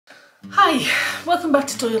Hi, welcome back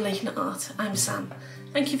to Doyle Lake Art. I'm Sam.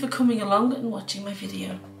 Thank you for coming along and watching my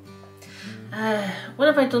video. What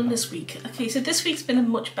have I done this week? Okay, so this week's been a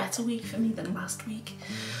much better week for me than last week.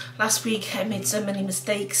 Last week I made so many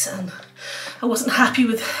mistakes and I wasn't happy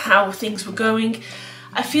with how things were going.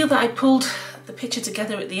 I feel that I pulled the picture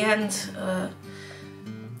together at the end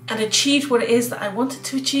and achieved what it is that I wanted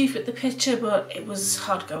to achieve with the picture, but it was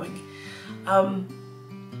hard going.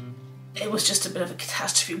 It was just a bit of a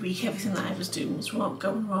catastrophe week. Everything that I was doing was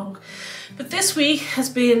going wrong. But this week has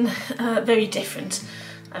been very different.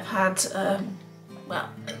 I've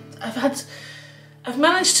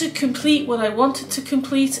managed to complete what I wanted to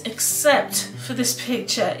complete, except for this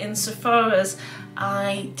picture, insofar as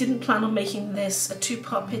I didn't plan on making this a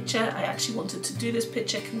two-part picture. I actually wanted to do this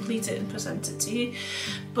picture, complete it and present it to you,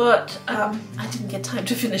 but I didn't get time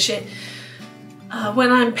to finish it.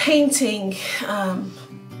 When I'm painting,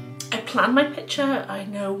 I plan my picture, I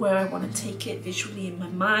know where I want to take it visually in my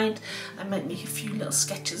mind. I might make a few little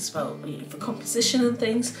sketches about, for composition and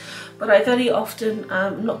things, but I very often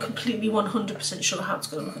am not completely 100% sure how it's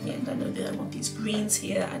going to look at the end. I know that I want these greens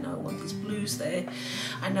here, I know I want these blues there,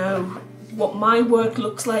 I know what my work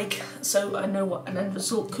looks like, so I know what an end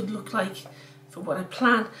result could look like for what I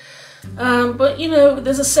plan. But you know,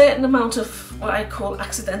 there's a certain amount of what I call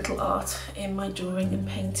accidental art in my drawing and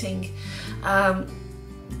painting.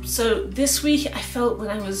 So this week I felt when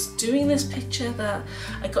I was doing this picture that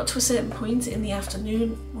I got to a certain point in the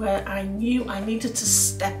afternoon where I knew I needed to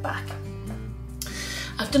step back.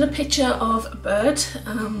 I've done a picture of a bird,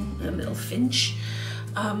 a little finch.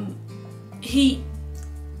 He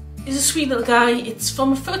is a sweet little guy. It's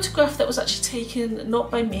from a photograph that was actually taken not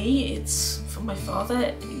by me, it's from my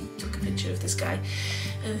father. He took a picture of this guy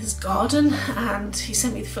in his garden and he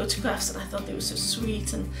sent me the photographs, and I thought they were so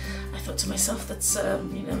sweet, and I thought to myself, that's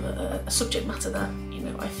you know, a subject matter that, you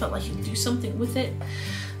know, I felt like I could do something with it.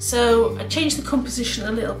 So I changed the composition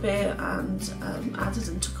a little bit and added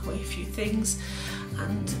and took away a few things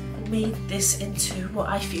and made this into what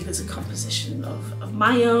I feel is a composition of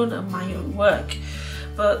my own and my own work.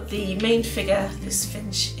 But the main figure, this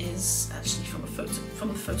finch, is actually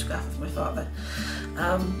from a photograph of my father.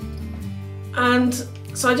 And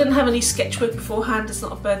so I didn't have any sketchwork beforehand. It's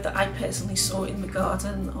not a bird that I personally saw in the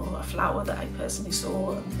garden or a flower that I personally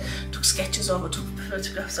saw and took sketches of or took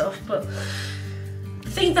photographs of. But I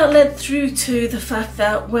think that led through to the fact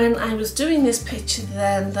that when I was doing this picture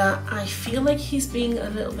then, that I feel like he's being a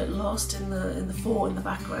little bit lost in the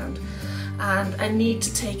background. And I need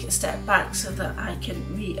to take a step back so that I can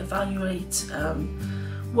re-evaluate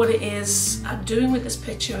what it is I'm doing with this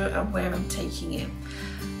picture and where I'm taking it.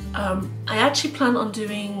 I actually plan on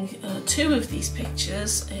doing 2 of these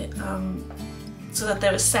pictures so that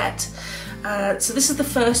they're a set. So this is the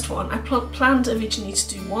first one. I planned originally to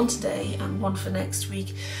do one today and one for next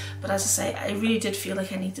week, but as I say, I really did feel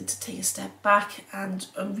like I needed to take a step back and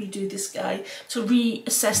redo this guy, to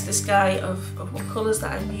reassess this guy of what colours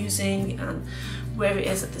that I'm using and where it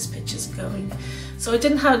is that this picture's going. So I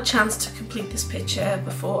didn't have a chance to complete this picture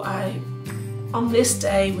before on this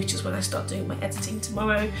day, which is when I start doing my editing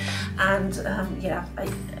tomorrow, and yeah,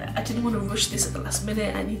 I didn't want to rush this at the last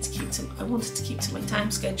minute. I wanted to keep to my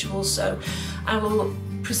time schedule, so I will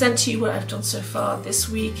present to you what I've done so far this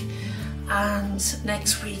week, and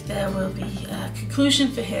next week there will be a conclusion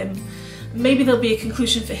for him. Maybe there'll be a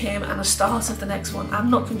conclusion for him and a start of the next one. I'm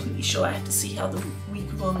not completely sure. I have to see how the week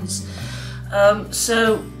runs.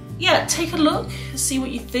 So yeah, take a look, see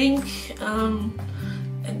what you think.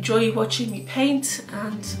 Enjoy watching me paint,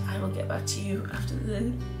 and I will get back to you after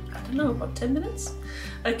I don't know, about 10 minutes?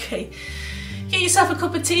 Okay, get yourself a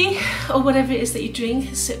cup of tea or whatever it is that you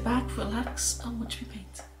drink, sit back, relax and watch me paint.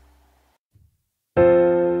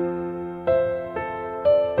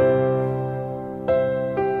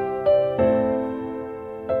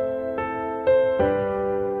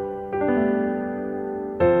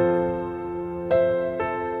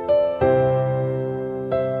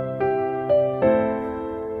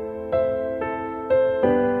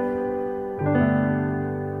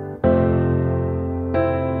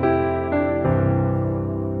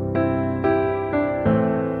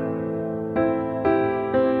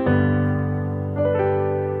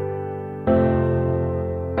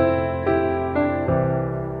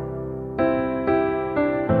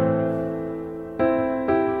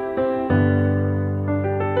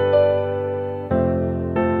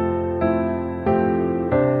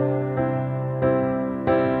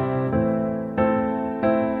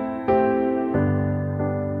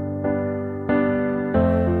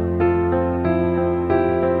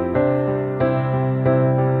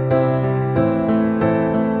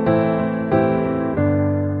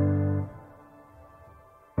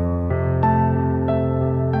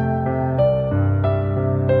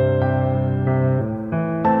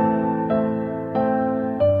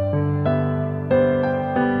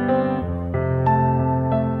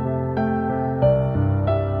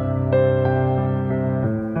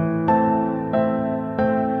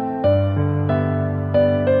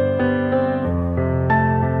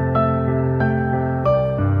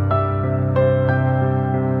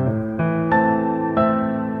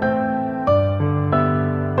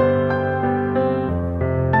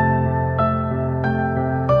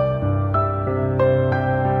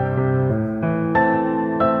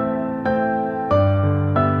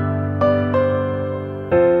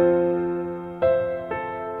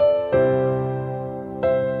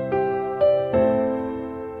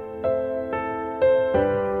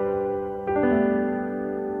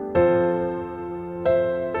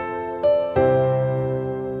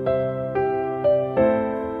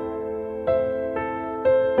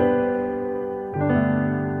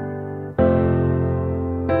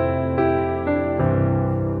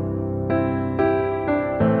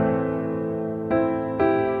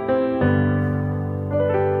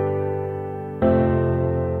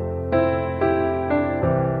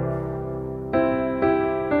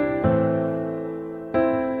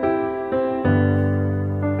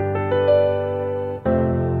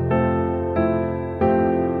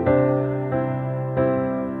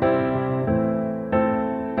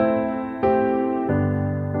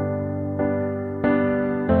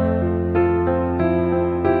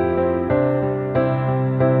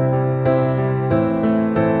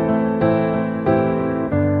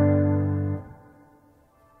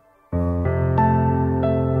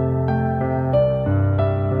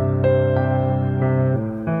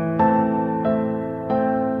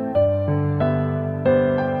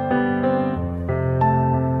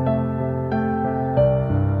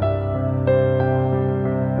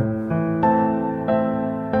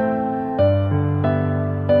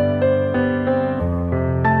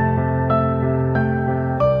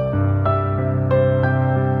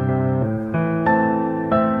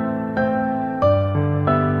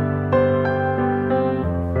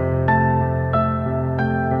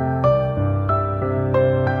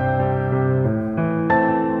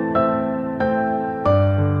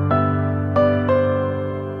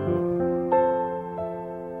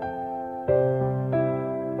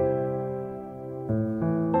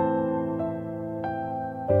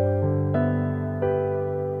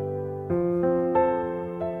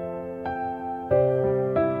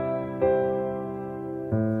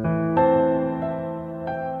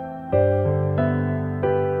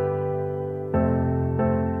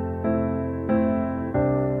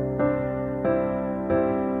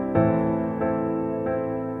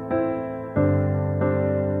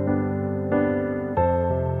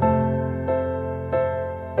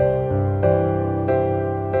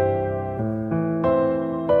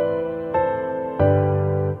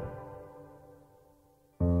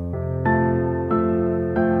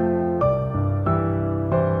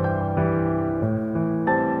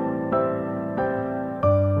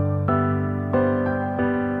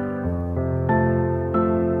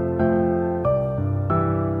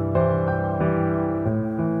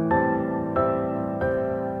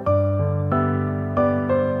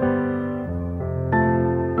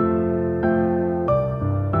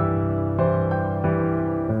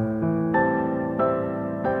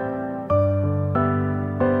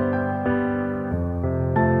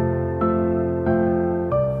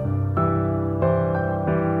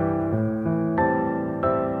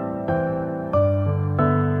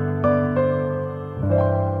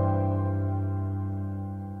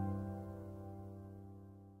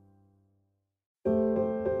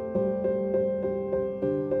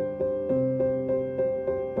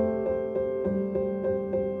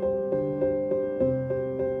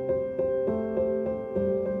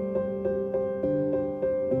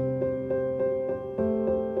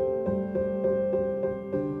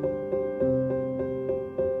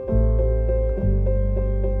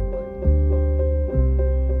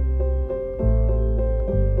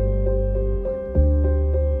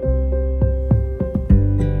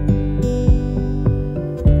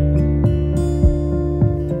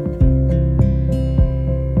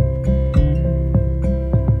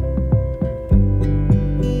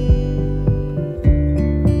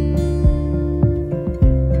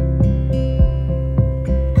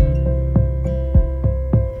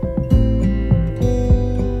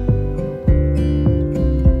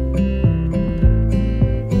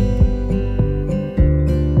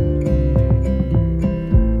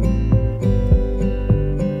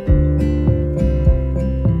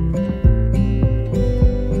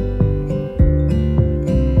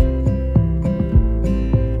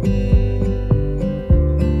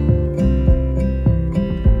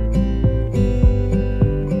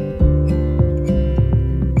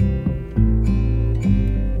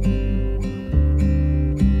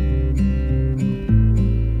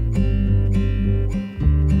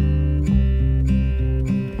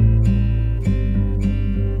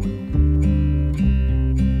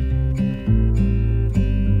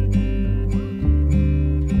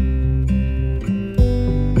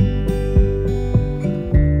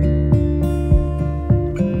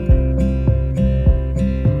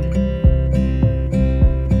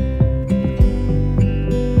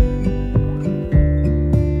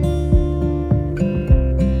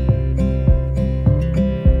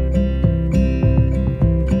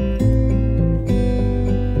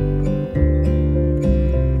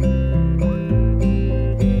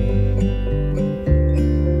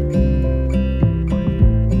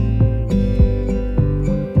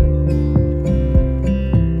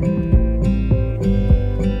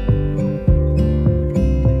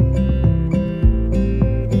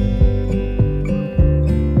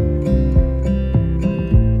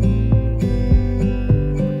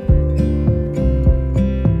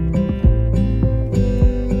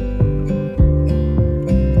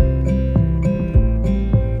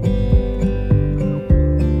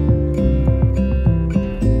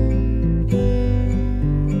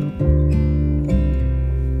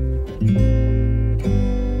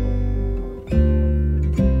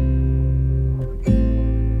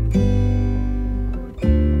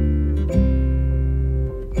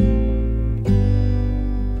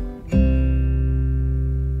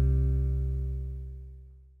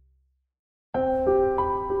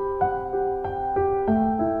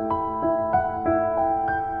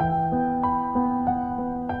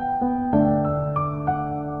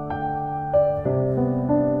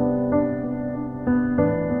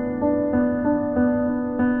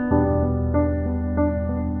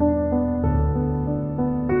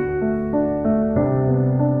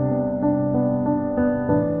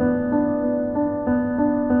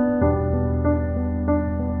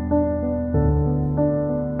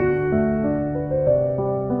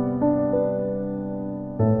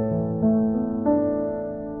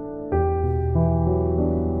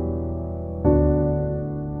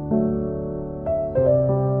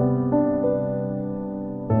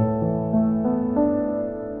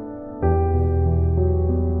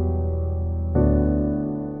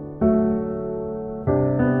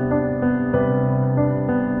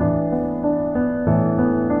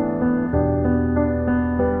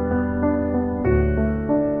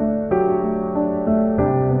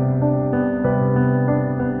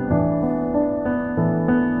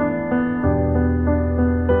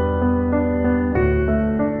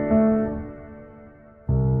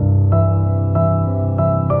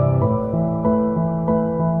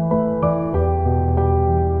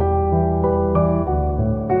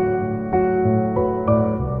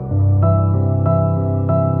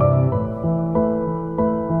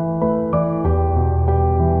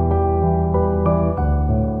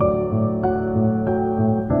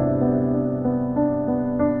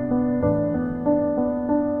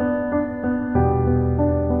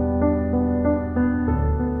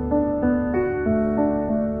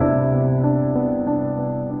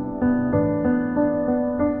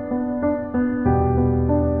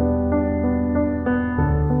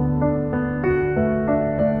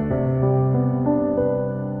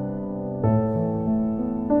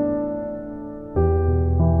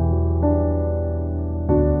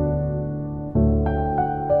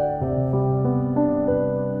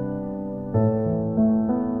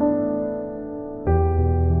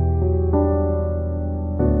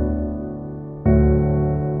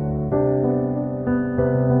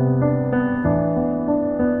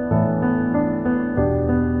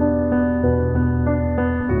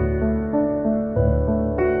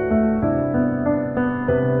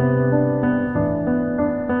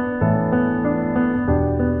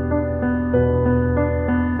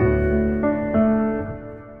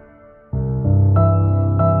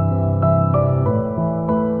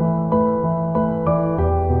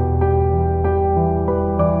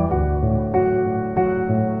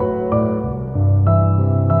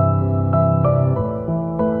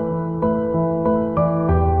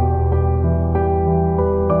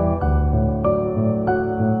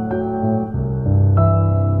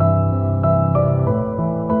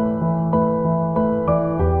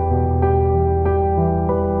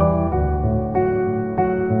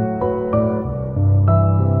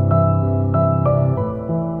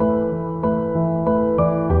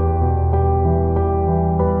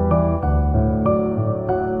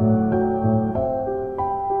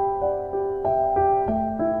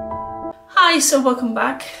 Hi, so welcome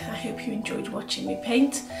back. I hope you enjoyed watching me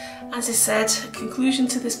paint. As I said, a conclusion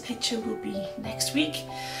to this picture will be next week.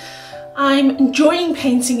 I'm enjoying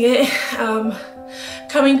painting it.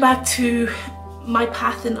 Coming back to my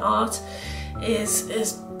path in art is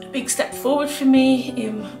a big step forward for me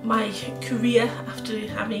in my career after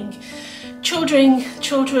having children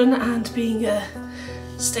and being a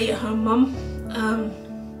stay-at-home mum.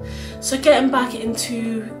 So getting back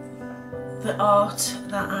into the art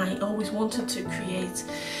that I always wanted to create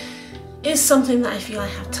is something that I feel I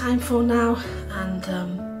have time for now, and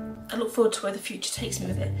I look forward to where the future takes me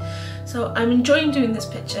with it. So I'm enjoying doing this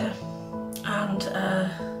picture, and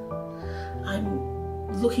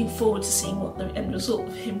I'm looking forward to seeing what the end result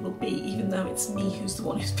of him will be, even though it's me who's the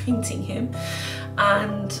one who's painting him.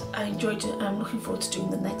 And I'm looking forward to doing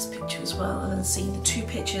the next picture as well, and then seeing the two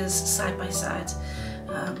pictures side by side,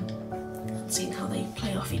 and seeing how they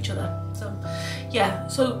play off each other. So yeah,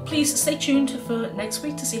 so please stay tuned for next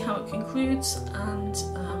week to see how it concludes, and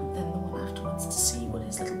then the one afterwards to see what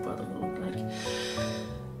his little brother will look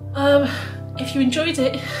like. If you enjoyed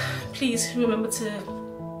it, please remember to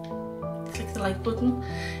click the like button.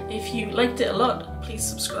 If you liked it a lot, please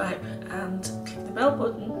subscribe and click the bell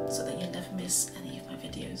button so that you never miss any of my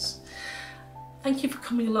videos. Thank you for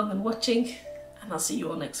coming along and watching, and I'll see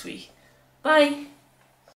you all next week. Bye!